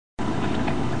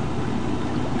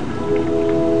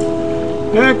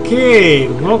Okay,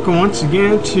 welcome once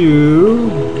again to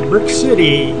Brick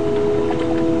City.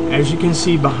 As you can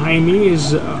see behind me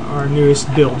is our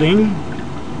newest building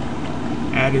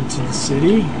added to the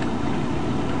city.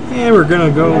 And we're going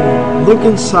to go look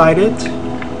inside it.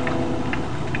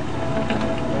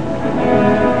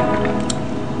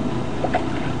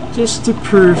 Just to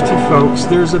prove to folks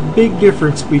there's a big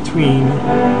difference between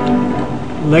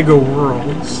Lego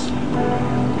Worlds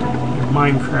and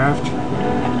Minecraft.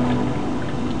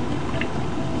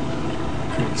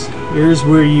 Here's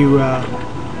where you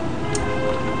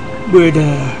would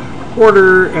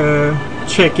order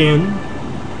check-in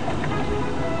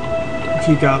if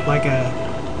you got like a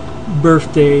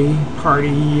birthday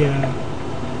party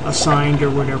assigned or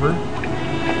whatever.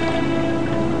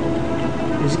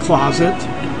 Here's a closet.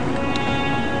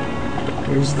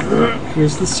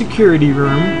 Here's the security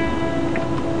room.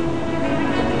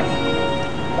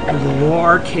 There's a little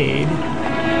arcade.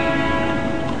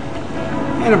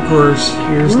 And of course,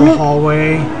 here's the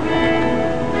hallway,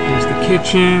 here's the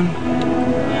kitchen,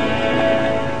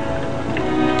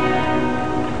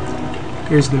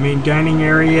 here's the main dining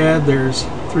area. There's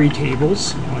 3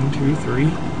 tables, 1, 2, 3,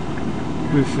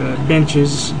 with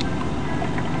benches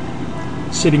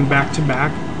sitting back to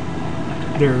back.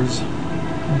 There's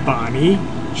Bonnie,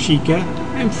 Chica,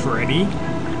 and Freddy.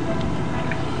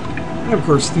 And of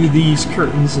course, through these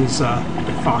curtains is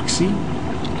Foxy.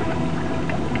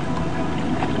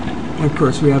 And of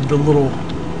course, we have the little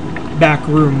back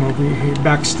room over here,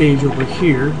 backstage over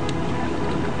here.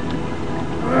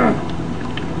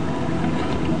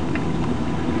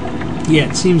 Yeah,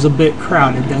 it seems a bit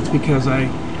crowded. That's because I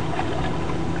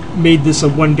made this a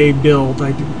one-day build.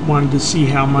 I wanted to see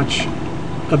how much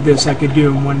of this I could do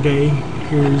in one day.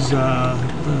 Here's the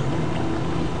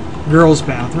girls'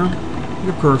 bathroom. And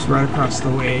of course, right across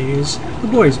the way is the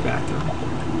boys' bathroom.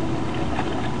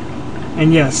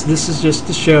 And yes, this is just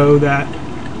to show that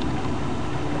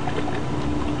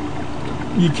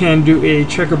you can do a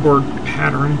checkerboard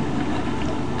pattern.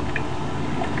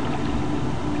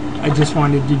 I just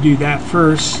wanted to do that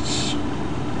first,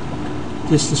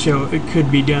 just to show it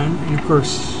could be done. And of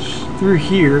course, through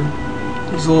here,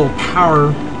 there's a little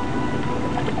power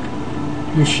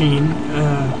machine,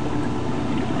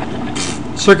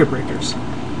 circuit breakers.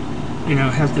 You know,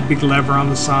 it has the big lever on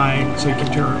the side so you can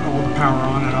turn all the power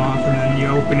on and off, and then you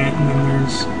open it and then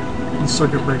there's the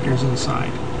circuit breakers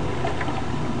inside.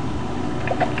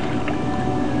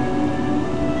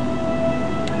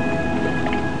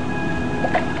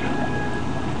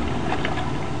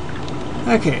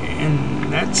 Okay,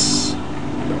 and that's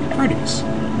Freddy's.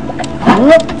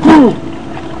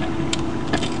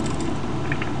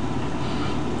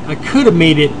 I could have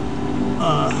made it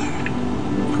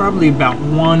probably about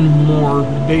one more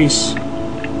base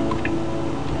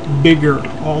bigger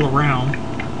all around,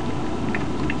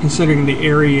 considering the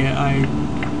area I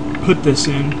put this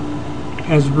in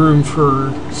has room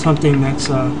for something that's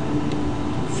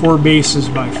 4 bases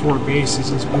by 4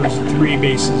 bases as opposed to 3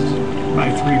 bases by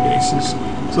 3 bases.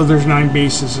 So there's 9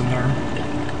 bases in there.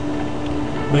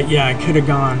 But yeah, I could have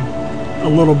gone a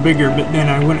little bigger, but then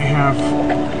I wouldn't have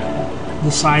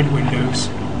the side windows.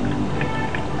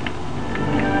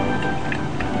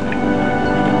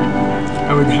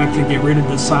 I would have to get rid of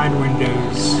the side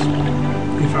windows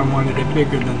if I wanted it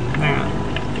bigger than that.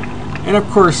 And of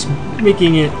course,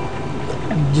 making it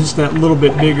just that little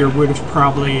bit bigger would have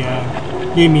probably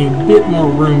gave me a bit more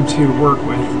room to work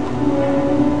with.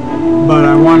 But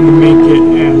I wanted to make it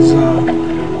as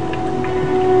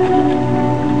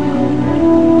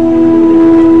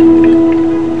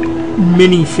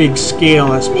minifig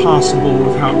scale as possible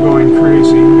without going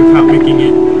crazy, without making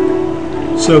it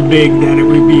so big that it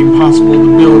would be impossible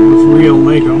to build with real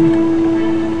Lego,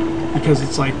 because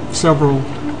it's like several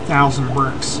thousand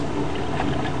bricks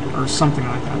or something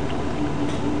like that.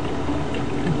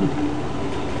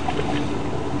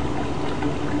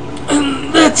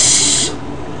 And that's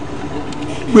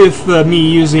with me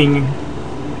using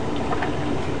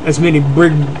as many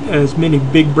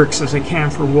big bricks as I can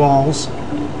for walls,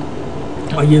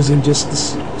 while using just the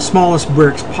smallest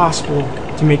bricks possible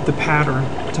to make the pattern,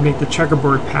 to make the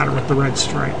checkerboard pattern with the red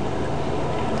stripe.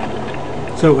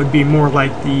 So it would be more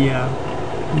like the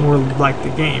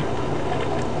game,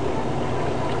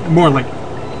 more like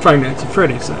Five Nights at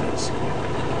Freddy's, that is.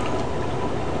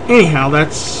 Anyhow,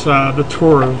 that's the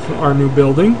tour of our new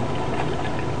building.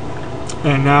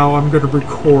 And now I'm going to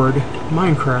record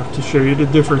Minecraft to show you the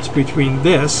difference between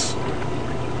this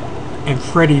and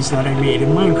Freddy's that I made in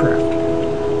Minecraft.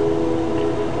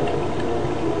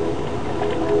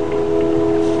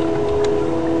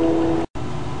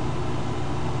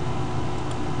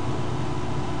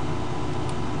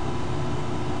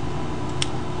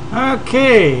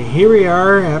 Okay, here we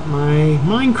are at my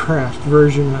Minecraft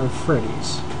version of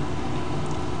Freddy's.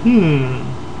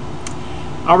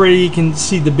 Already you can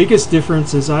see the biggest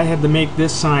difference is I had to make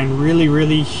this sign really,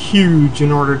 really huge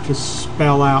in order to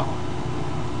spell out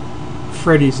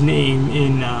Freddy's name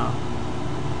in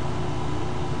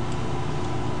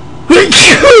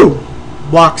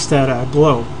blocks that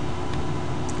glow.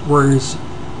 Whereas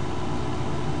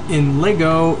in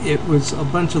Lego it was a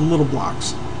bunch of little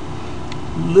blocks.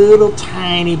 Little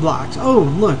tiny blocks. Oh,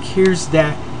 look, here's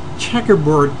that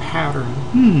checkerboard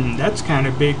pattern. That's kind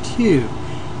of big too.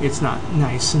 It's not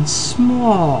nice and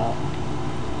small.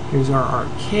 Here's our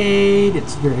arcade.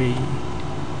 It's very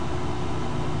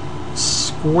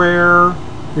square.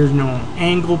 There's no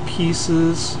angle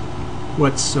pieces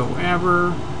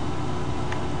whatsoever.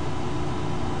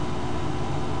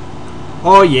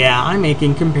 Oh yeah, I'm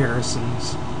making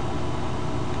comparisons.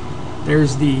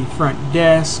 There's the front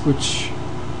desk, which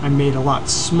I made a lot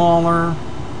smaller.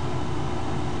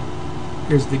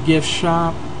 Here's the gift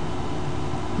shop.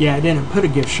 Yeah, I didn't put a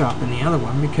gift shop in the other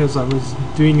one because I was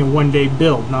doing a one-day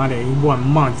build, not a 1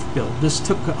 month build. This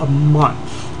took a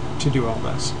month to do all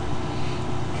this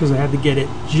because I had to get it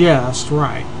just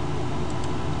right.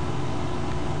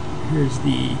 Here's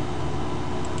the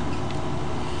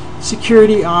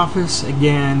security office.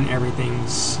 Again,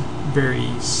 everything's very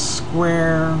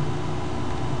square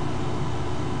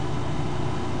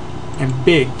and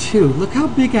big too. Look how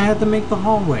big I had to make the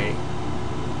hallway.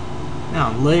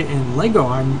 Now in Lego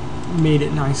I made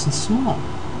it nice and small.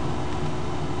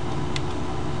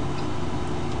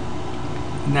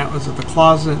 And that was at the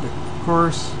closet, of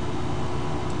course.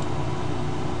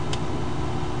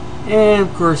 And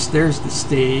of course there's the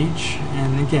stage,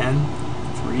 and again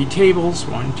 3 tables,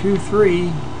 1, 2,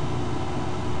 3.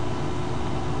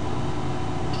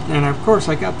 And of course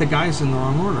I got the guys in the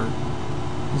wrong order.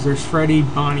 Because there's Freddy,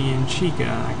 Bonnie, and Chica.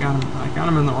 I got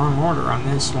them in the wrong order on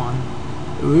this one.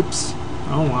 Oops.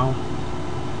 Oh well.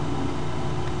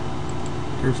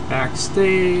 Here's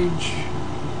backstage.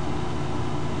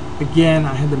 Again,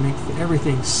 I had to make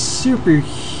everything super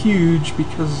huge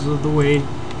because of the way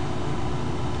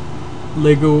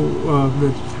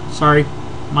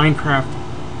Minecraft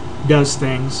does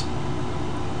things.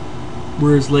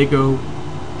 Whereas Lego,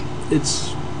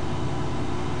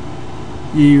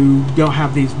 you don't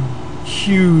have these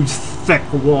huge thick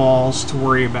walls to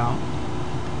worry about.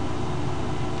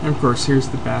 And of course here's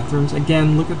the bathrooms.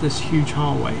 Again, look at this huge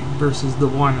hallway versus the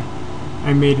one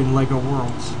I made in Lego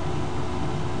Worlds.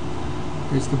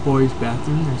 There's the boys'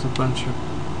 bathroom. There's a bunch of...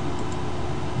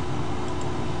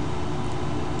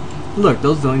 Look,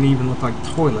 those don't even look like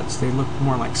toilets. They look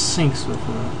more like sinks with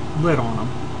a lid on them.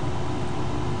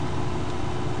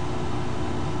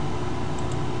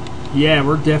 Yeah,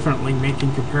 we're definitely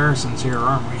making comparisons here,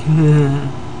 aren't we?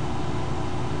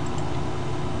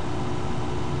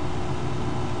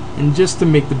 And just to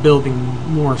make the building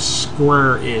more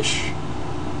square-ish,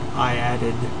 I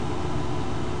added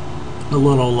a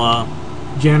little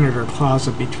janitor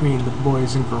closet between the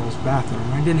boys' and girls'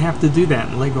 bathroom. I didn't have to do that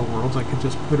in Lego Worlds. I could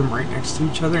just put them right next to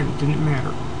each other and it didn't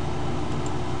matter.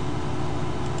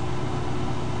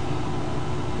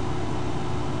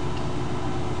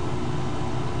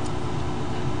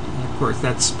 Of course,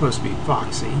 that's supposed to be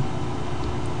Foxy.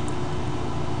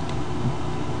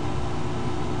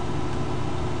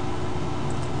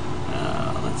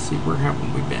 Let's see, where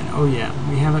haven't we been? Oh yeah,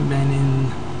 we haven't been in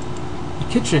the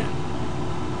kitchen.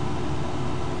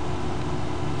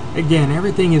 Again,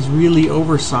 everything is really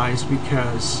oversized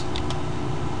because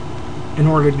in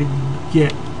order to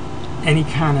get any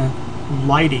kind of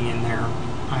lighting in there,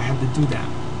 I had to do that.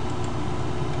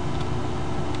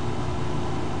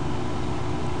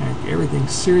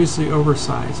 Everything's seriously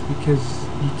oversized because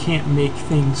you can't make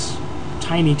things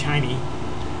tiny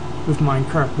with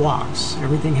Minecraft blocks.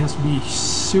 Everything has to be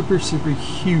super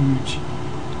huge.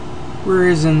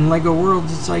 Whereas in Lego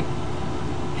Worlds it's like,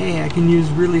 hey, I can use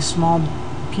really small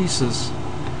pieces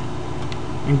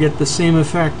and get the same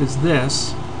effect as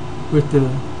this with the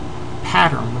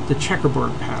pattern, with the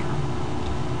checkerboard pattern.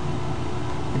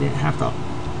 I didn't have to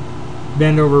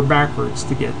bend over backwards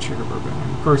to get checkerboard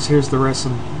pattern. Of course, here's the rest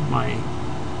of my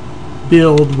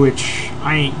build, which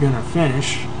I ain't gonna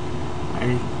finish.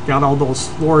 I got all those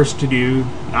floors to do,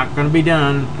 not gonna be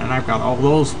done, and I've got all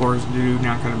those floors to do,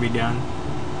 not gonna be done.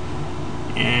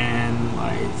 And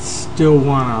I still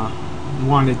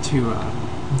wanted to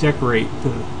decorate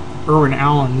the Irwin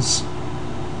Allen's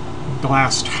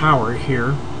glass tower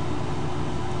here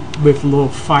with little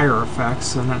fire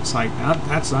effects, and that's like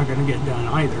that's not gonna get done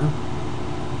either.